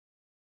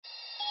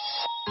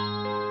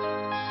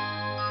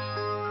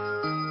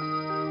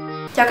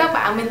Chào các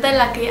bạn, mình tên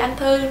là Anh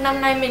Thư.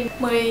 Năm nay mình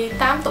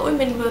 18 tuổi,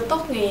 mình vừa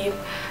tốt nghiệp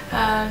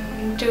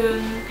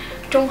trường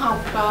trung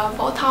học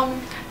phổ thông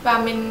và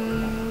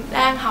mình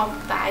đang học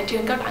tại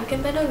trường cao đẳng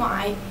kinh tế đối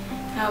ngoại.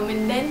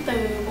 Mình đến từ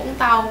Vũng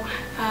Tàu.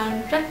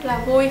 Rất là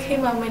vui khi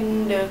mà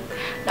mình được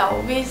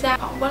đậu visa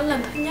phỏng vấn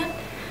lần thứ nhất.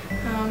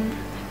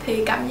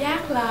 Thì cảm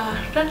giác là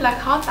rất là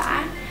khó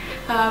tả,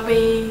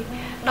 vì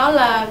đó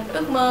là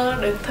ước mơ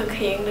được thực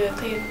hiện được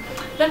thì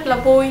rất là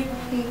vui.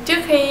 Trước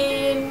khi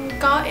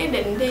có ý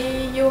định đi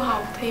du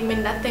học thì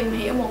mình đã tìm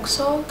hiểu một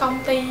số công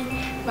ty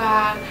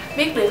và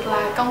biết được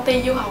là công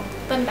ty du học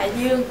Tân Đại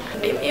Dương.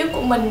 Điểm yếu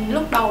của mình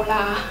lúc đầu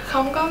là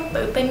không có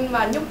tự tin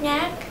và nhút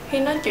nhát khi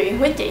nói chuyện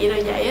với chị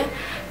rồi vậy á,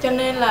 cho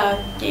nên là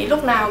chị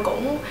lúc nào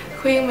cũng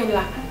khuyên mình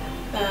là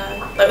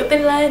tự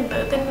tin lên.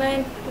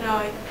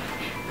 Rồi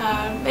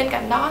bên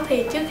cạnh đó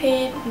thì trước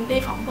khi đi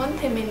phỏng vấn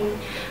thì mình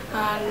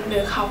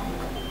được học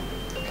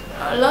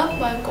ở lớp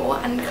của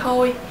anh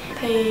Khôi.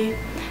 Thì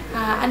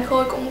anh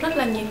Khôi cũng rất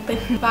là nhiệt tình,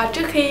 và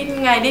trước khi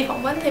ngày đi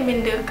phỏng vấn thì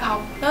mình được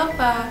học lớp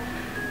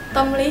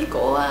tâm lý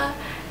của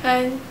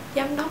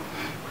giám đốc.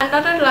 Anh đó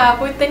rất là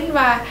vui tính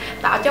và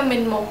tạo cho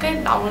mình một cái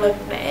động lực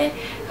để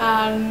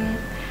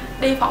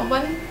đi phỏng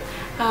vấn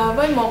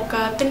với một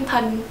tinh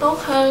thần tốt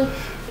hơn.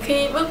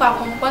 Khi bước vào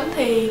phỏng vấn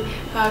thì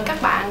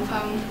các bạn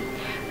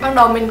ban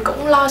đầu mình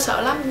cũng lo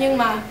sợ lắm, nhưng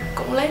mà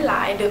cũng lấy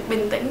lại được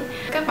bình tĩnh.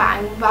 Các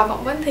bạn vào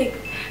phỏng vấn thì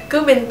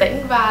cứ bình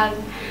tĩnh và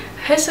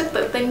hết sức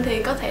tự tin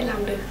thì có thể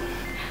làm được.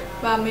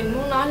 Và mình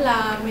muốn nói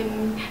là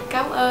mình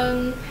cảm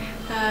ơn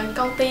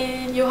công ty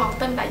du học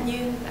Tân Đại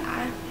Dương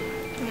đã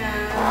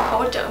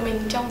hỗ trợ mình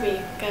trong việc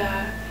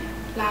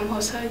làm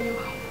hồ sơ du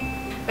học.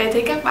 Vậy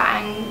thì các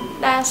bạn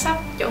đang sắp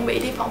chuẩn bị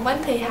đi phỏng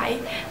vấn thì hãy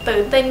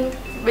tự tin,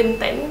 bình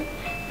tĩnh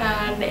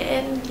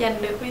để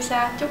giành được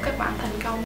visa. Chúc các bạn thành công.